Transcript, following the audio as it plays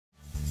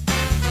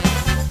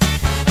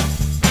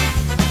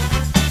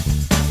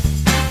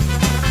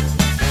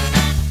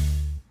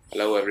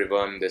Hello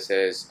everyone, this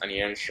is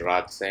Aniyansh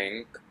Raj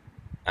Singh,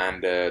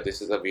 and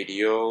this is a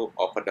video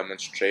of a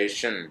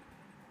demonstration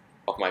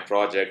of my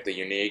project, the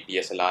unique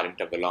DSLR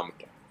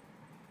intervalometer.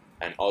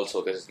 And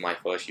also this is my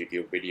first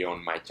YouTube video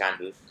on my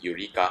channel,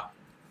 Eureka.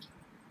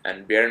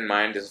 And bear in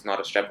mind, this is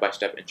not a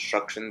step-by-step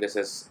instruction, this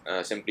is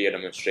simply a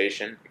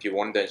demonstration. If you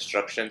want the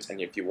instructions and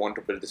if you want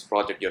to build this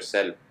project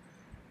yourself,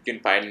 you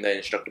can find the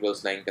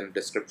instructables link in the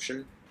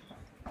description.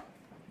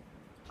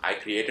 I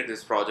created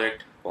this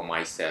project for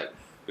myself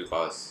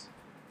because,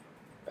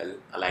 well,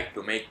 I like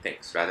to make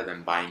things rather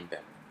than buying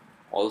them.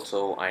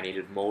 Also, I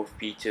needed more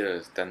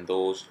features than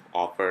those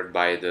offered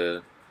by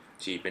the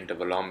cheap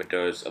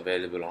intervalometers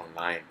available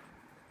online.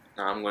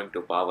 Now I'm going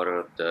to power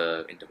up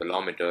the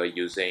intervalometer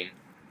using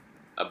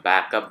a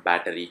backup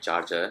battery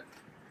charger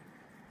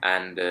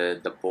and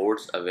the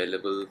ports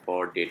available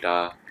for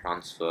data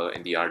transfer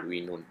in the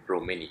Arduino Pro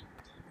Mini,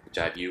 which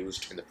I've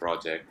used in the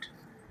project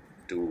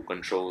to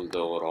control the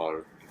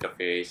overall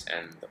interface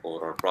and the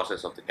overall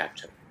process of the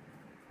capture.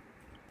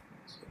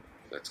 So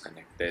let's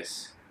connect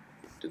this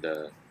to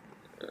the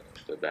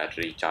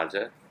battery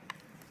charger.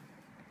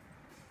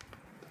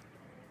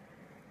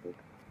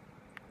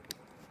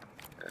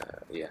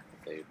 Yeah,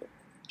 there you go.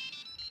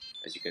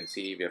 As you can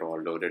see, we are all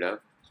loaded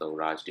up. So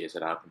Raj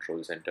DSLR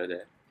control center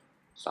there.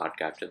 Start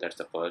capture, that's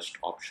the first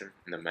option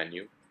in the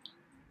menu.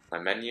 My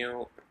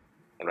menu,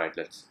 alright,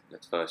 let's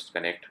first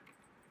connect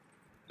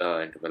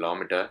the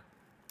intervalometer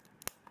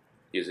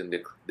using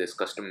this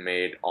custom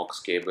made aux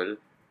cable,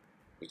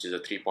 which is a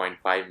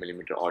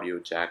 3.5mm audio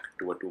jack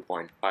to a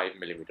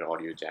 2.5mm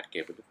audio jack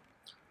cable.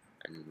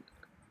 And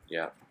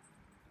yeah,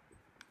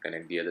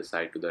 connect the other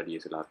side to the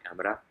DSLR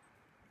camera.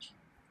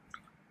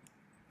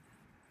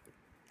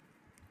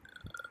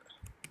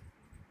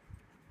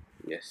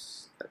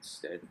 Yes,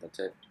 that's it.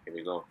 Here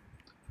we go.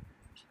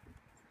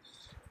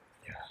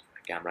 Yeah,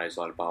 the camera is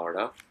all powered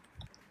up.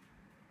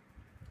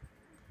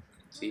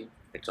 See,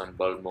 it's on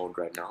bulb mode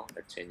right now.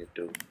 Let's change it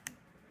to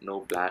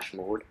no flash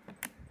mode.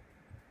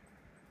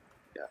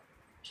 Yeah.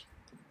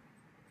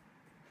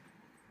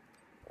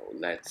 So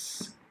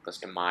let's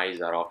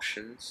customize our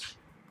options.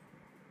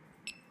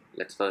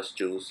 Let's first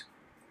choose.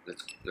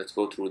 Let's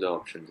go through the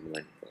options in the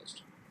menu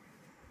first.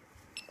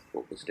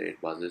 Focus state,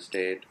 buzzer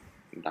state,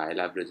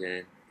 dial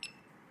averaging,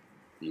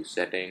 view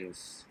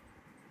settings,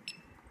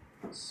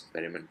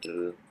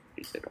 experimental,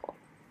 reset all.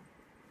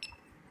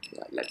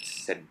 Yeah, let's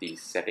set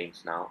these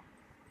settings now.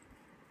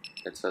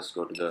 Let's first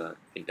go to the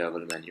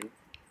interval menu.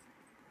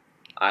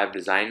 I have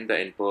designed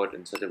the input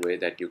in such a way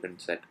that you can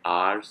set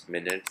hours,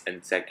 minutes,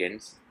 and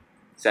seconds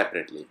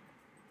separately.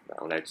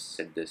 Now let's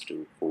set this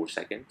to 4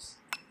 seconds.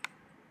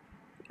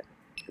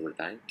 Interval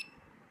time,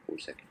 4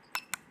 seconds.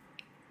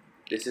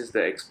 This is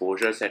the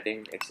exposure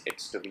setting.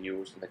 It's to be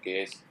used in the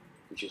case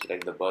you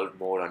select the bulb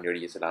mode on your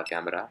DSLR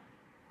camera,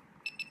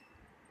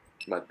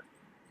 but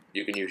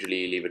you can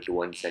usually leave it to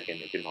 1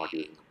 second if you're not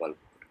using the bulb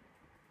mode.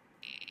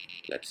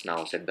 Let's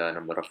now set the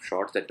number of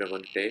shots that we're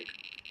going to take.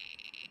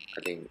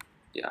 I think,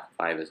 yeah,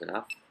 5 is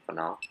enough for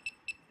now.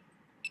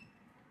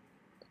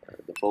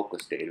 The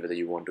focus state, whether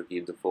you want to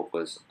keep the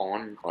focus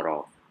on or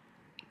off,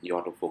 the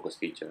autofocus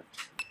feature,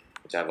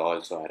 which I've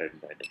also added in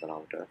the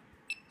intervalometer.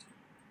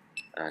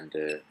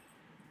 And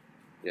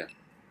yeah.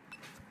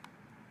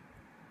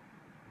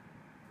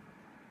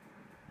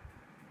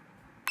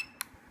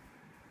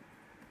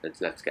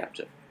 Let's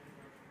capture.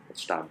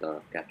 Let's start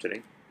the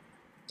capturing.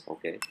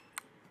 Okay.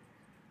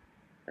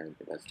 And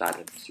it has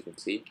started, as you can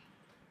see.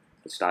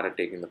 It started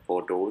taking the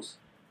photos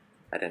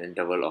at an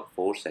interval of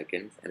 4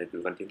 seconds, and it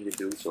will continue to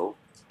do so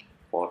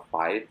for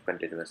 5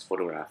 continuous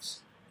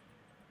photographs.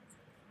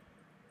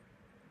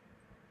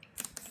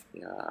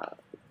 Yeah,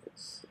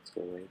 it's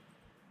going.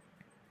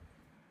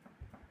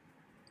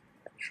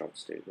 Shot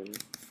taken.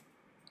 It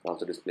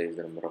also displays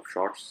the number of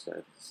shots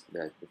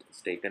that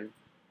it's taken.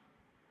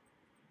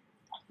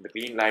 The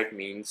green light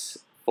means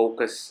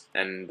focus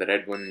and the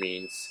red one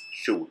means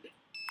shoot.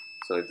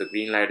 So if the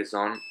green light is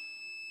on,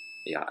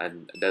 yeah,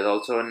 and there's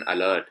also an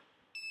alert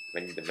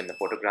when the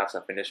photographs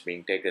are finished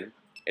being taken.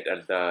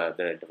 The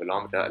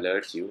intervalometer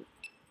alerts you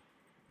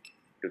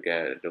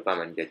to come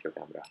and get your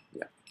camera.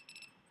 Yeah.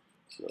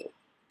 So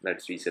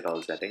let's reset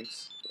all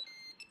settings.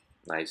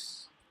 Yeah.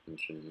 Nice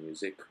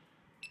music.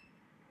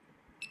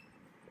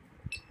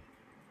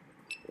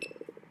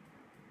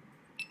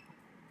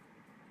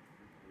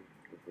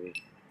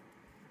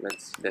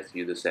 Let's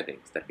view the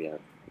settings that we have,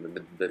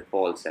 the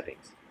default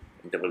settings.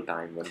 Interval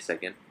time 1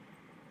 second,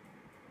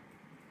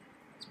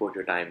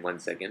 exposure time 1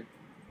 second.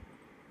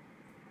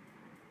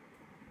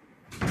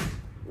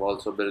 We've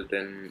also built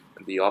in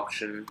the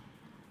option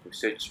to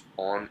switch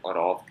on or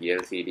off the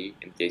LCD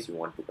in case you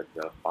want to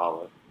conserve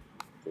power,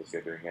 in case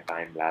you're doing a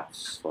time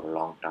lapse for a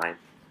long time.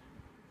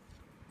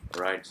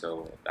 Alright,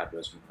 so that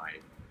was my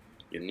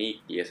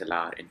unique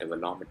DSLR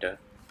intervalometer.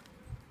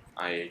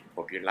 I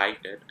hope you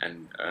liked it,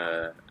 and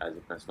as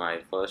it was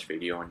my first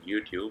video on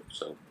YouTube,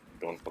 so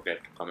don't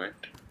forget to comment,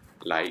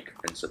 like,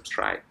 and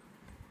subscribe.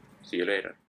 See you later.